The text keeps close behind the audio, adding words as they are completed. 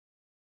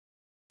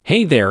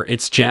Hey there,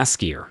 it's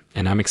Jaskier,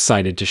 and I'm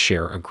excited to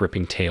share a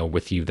gripping tale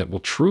with you that will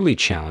truly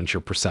challenge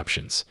your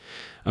perceptions.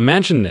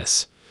 Imagine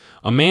this.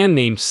 A man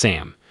named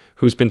Sam,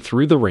 who's been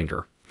through the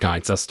ringer,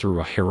 guides us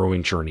through a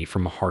harrowing journey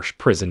from a harsh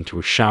prison to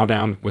a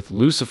showdown with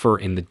Lucifer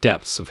in the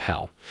depths of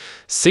hell.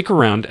 Stick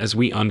around as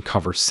we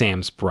uncover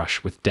Sam's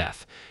brush with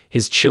death,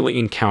 his chilly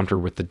encounter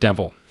with the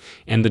devil,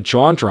 and the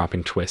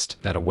jaw-dropping twist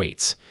that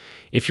awaits.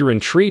 If you're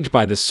intrigued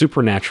by the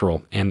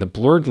supernatural and the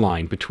blurred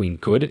line between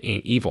good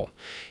and evil,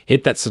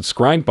 hit that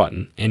subscribe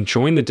button and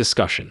join the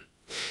discussion.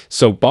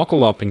 So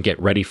buckle up and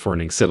get ready for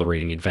an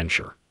exhilarating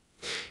adventure.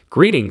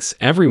 Greetings,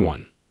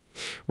 everyone.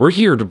 We're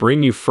here to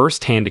bring you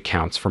first-hand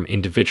accounts from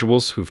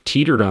individuals who've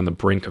teetered on the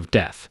brink of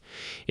death.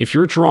 If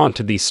you're drawn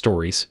to these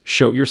stories,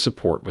 show your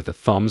support with a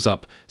thumbs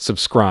up,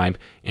 subscribe,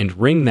 and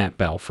ring that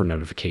bell for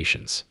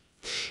notifications.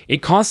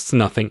 It costs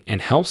nothing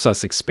and helps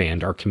us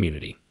expand our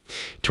community.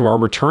 To our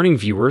returning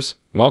viewers,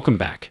 welcome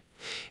back.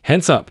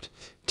 Heads up,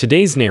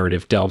 today's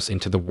narrative delves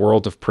into the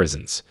world of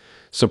prisons,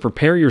 so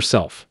prepare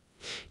yourself.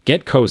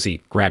 Get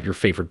cozy, grab your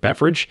favorite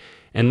beverage,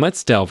 and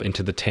let's delve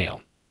into the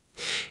tale.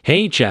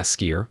 Hey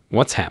Jaskier,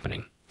 what's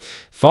happening?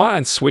 Thought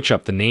I'd switch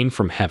up the name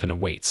from Heaven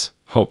Awaits.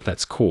 Hope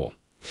that's cool.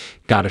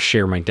 Gotta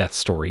share my death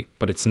story,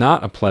 but it's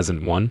not a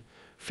pleasant one.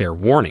 Fair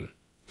warning.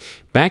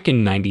 Back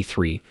in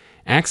 '93,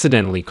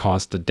 accidentally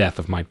caused the death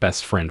of my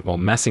best friend while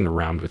messing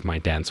around with my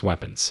dad's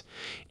weapons.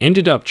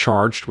 Ended up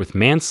charged with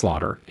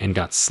manslaughter and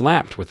got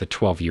slapped with a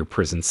 12-year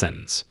prison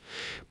sentence.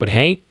 But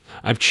hey,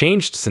 I've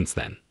changed since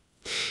then.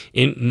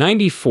 In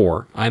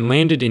 '94, I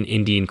landed in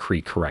Indian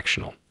Creek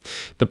Correctional.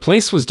 The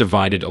place was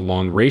divided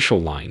along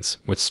racial lines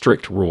with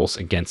strict rules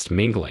against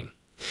mingling.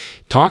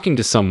 Talking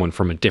to someone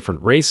from a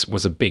different race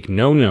was a big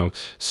no-no,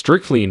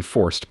 strictly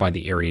enforced by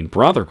the Aryan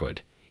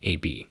Brotherhood,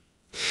 AB.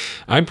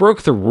 I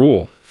broke the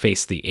rule,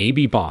 faced the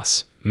AB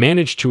boss,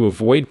 managed to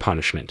avoid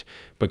punishment,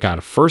 but got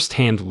a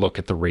first-hand look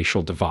at the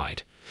racial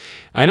divide.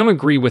 I don't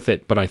agree with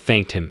it, but I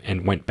thanked him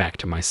and went back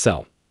to my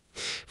cell.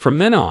 From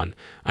then on,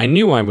 I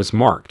knew I was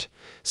marked.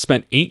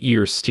 Spent 8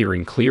 years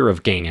steering clear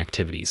of gang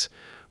activities.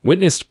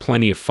 Witnessed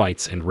plenty of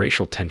fights and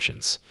racial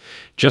tensions.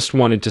 Just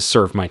wanted to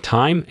serve my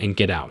time and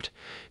get out.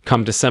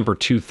 Come December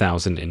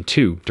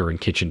 2002, during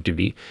kitchen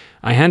duty,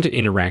 I had to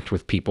interact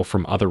with people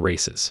from other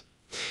races.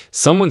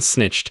 Someone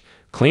snitched,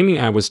 claiming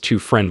I was too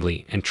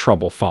friendly, and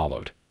trouble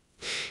followed.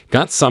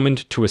 Got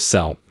summoned to a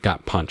cell,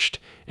 got punched,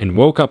 and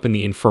woke up in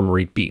the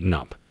infirmary beaten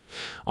up.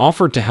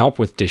 Offered to help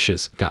with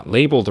dishes, got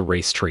labeled a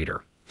race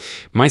traitor.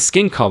 My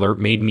skin color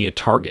made me a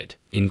target,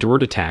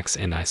 endured attacks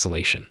and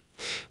isolation.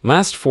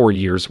 Last 4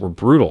 years were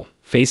brutal,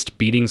 faced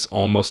beatings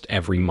almost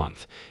every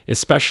month,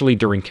 especially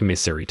during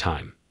commissary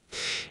time.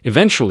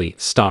 Eventually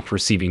stopped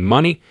receiving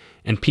money,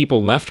 and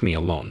people left me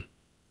alone.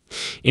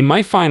 In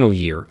my final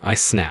year, I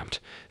snapped,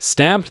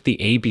 stabbed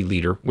the AB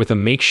leader with a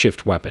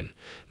makeshift weapon,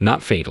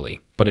 not fatally,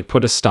 but it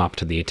put a stop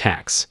to the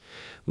attacks.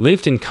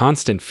 Lived in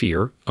constant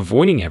fear,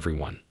 avoiding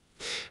everyone.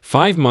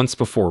 5 months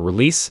before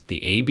release,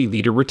 the AB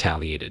leader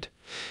retaliated.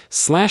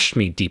 Slashed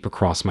me deep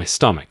across my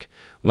stomach,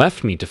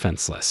 left me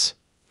defenseless.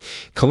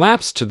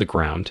 Collapsed to the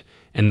ground,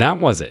 and that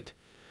was it.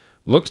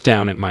 Looked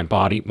down at my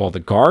body while the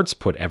guards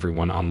put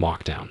everyone on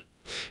lockdown.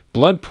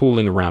 Blood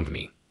pooling around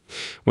me.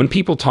 When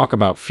people talk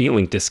about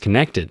feeling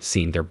disconnected,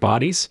 seeing their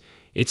bodies,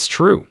 it's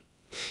true.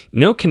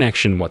 No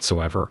connection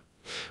whatsoever.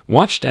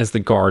 Watched as the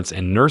guards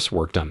and nurse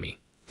worked on me.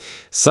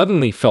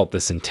 Suddenly felt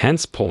this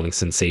intense pulling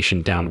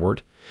sensation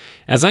downward.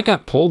 As I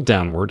got pulled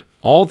downward,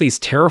 all these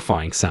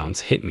terrifying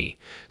sounds hit me.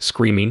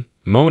 Screaming,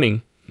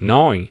 moaning,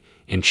 gnawing,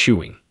 and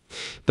chewing.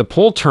 The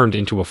pull turned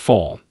into a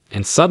fall,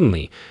 and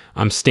suddenly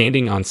I'm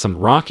standing on some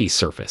rocky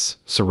surface,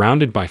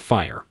 surrounded by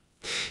fire.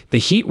 The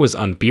heat was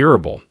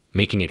unbearable,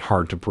 making it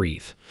hard to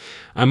breathe.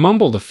 I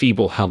mumbled a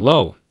feeble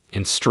hello,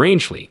 and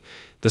strangely,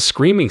 the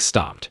screaming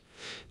stopped.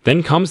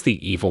 Then comes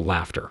the evil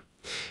laughter.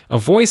 A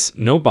voice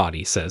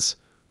nobody says,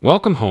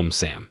 "Welcome home,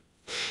 Sam."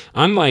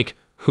 I'm like,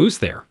 "Who's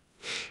there?"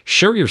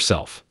 "Show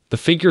yourself." The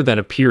figure that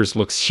appears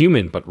looks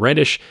human but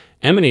reddish,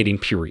 emanating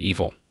pure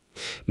evil.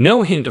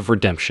 No hint of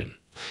redemption.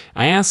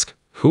 I ask,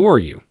 "Who are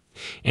you?"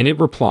 And it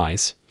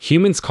replies,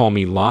 "Humans call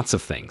me lots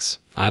of things.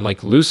 I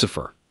like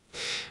Lucifer."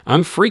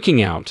 I'm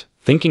freaking out,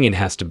 thinking it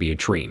has to be a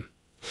dream.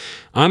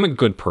 "I'm a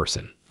good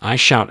person," I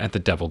shout at the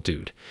devil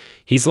dude.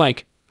 He's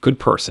like, "Good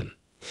person.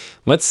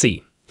 Let's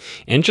see."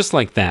 And just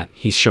like that,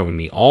 he's showing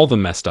me all the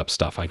messed up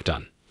stuff I've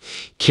done.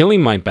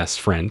 Killing my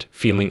best friend,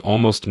 feeling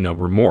almost no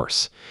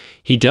remorse.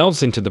 He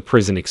delves into the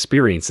prison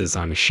experiences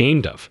I'm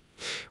ashamed of.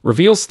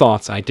 Reveals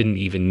thoughts I didn't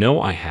even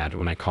know I had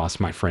when I caused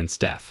my friend's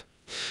death.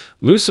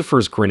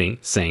 Lucifer's grinning,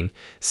 saying,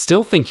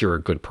 "Still think you're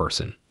a good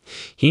person."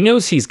 He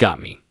knows he's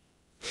got me.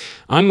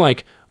 I'm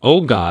like, "Oh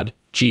God,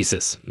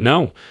 Jesus,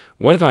 no,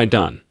 what have I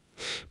done?"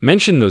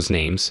 Mention those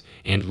names,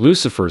 and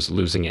Lucifer's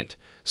losing it,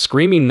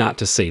 screaming not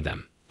to say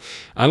them.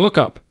 I look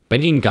up,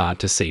 begging God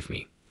to save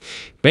me.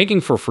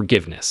 Begging for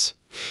forgiveness.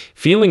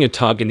 Feeling a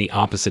tug in the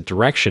opposite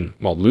direction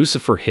while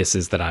Lucifer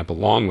hisses that I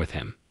belong with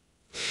him.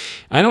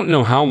 I don't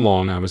know how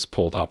long I was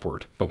pulled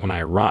upward, but when I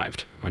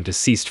arrived, my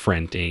deceased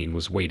friend Dane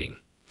was waiting.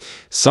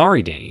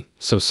 Sorry, Danny,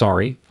 so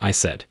sorry, I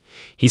said.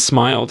 He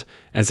smiled,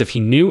 as if he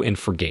knew and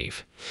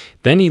forgave.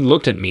 Then he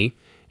looked at me,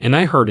 and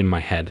I heard in my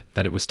head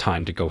that it was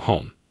time to go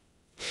home.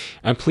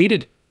 I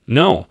pleaded,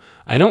 "No,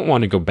 I don't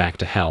want to go back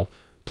to hell.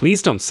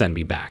 Please don't send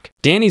me back."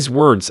 Danny's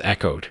words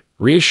echoed,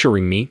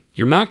 reassuring me,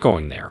 "You're not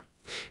going there.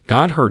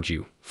 God heard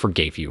you,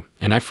 forgave you,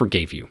 and I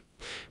forgave you.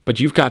 But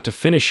you've got to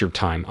finish your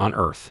time on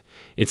earth.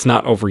 It's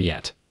not over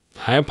yet."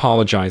 I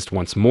apologized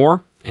once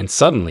more, and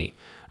suddenly,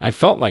 I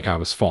felt like I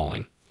was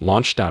falling,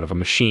 launched out of a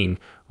machine,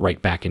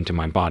 right back into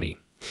my body.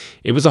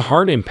 It was a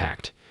hard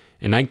impact,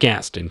 and I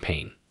gasped in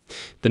pain.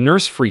 The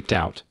nurse freaked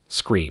out,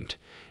 screamed,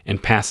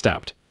 and passed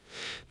out.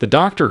 The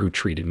doctor who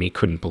treated me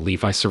couldn't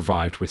believe I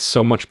survived with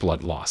so much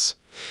blood loss.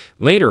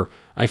 Later,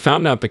 I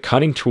found out the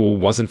cutting tool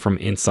wasn't from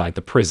inside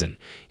the prison,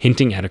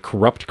 hinting at a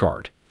corrupt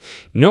guard.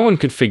 No one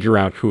could figure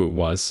out who it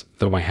was,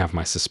 though I have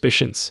my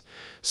suspicions.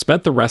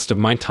 Spent the rest of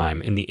my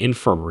time in the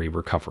infirmary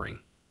recovering.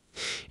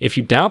 If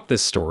you doubt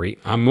this story,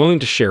 I'm willing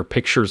to share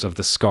pictures of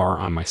the scar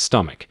on my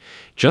stomach.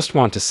 Just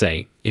want to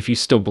say, if you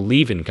still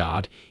believe in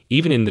God,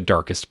 even in the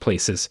darkest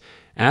places,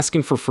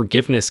 asking for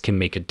forgiveness can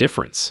make a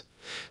difference.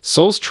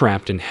 Souls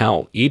trapped in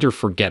hell either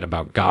forget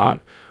about God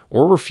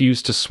or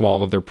refuse to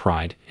swallow their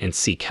pride and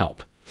seek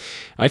help.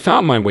 I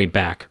found my way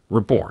back,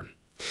 reborn.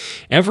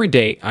 Every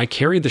day I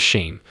carry the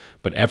shame,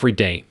 but every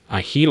day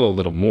I heal a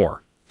little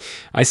more.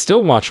 I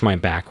still watch my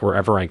back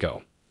wherever I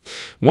go.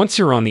 Once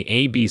you're on the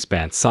AB's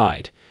bad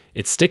side,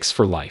 it sticks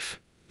for life.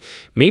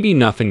 Maybe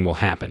nothing will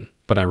happen,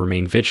 but I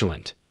remain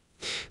vigilant.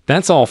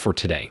 That's all for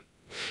today.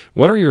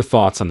 What are your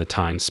thoughts on the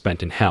time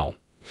spent in hell?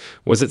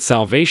 Was it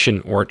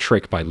salvation or a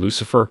trick by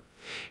Lucifer?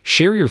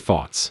 Share your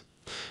thoughts.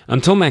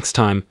 Until next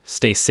time,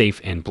 stay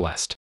safe and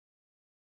blessed.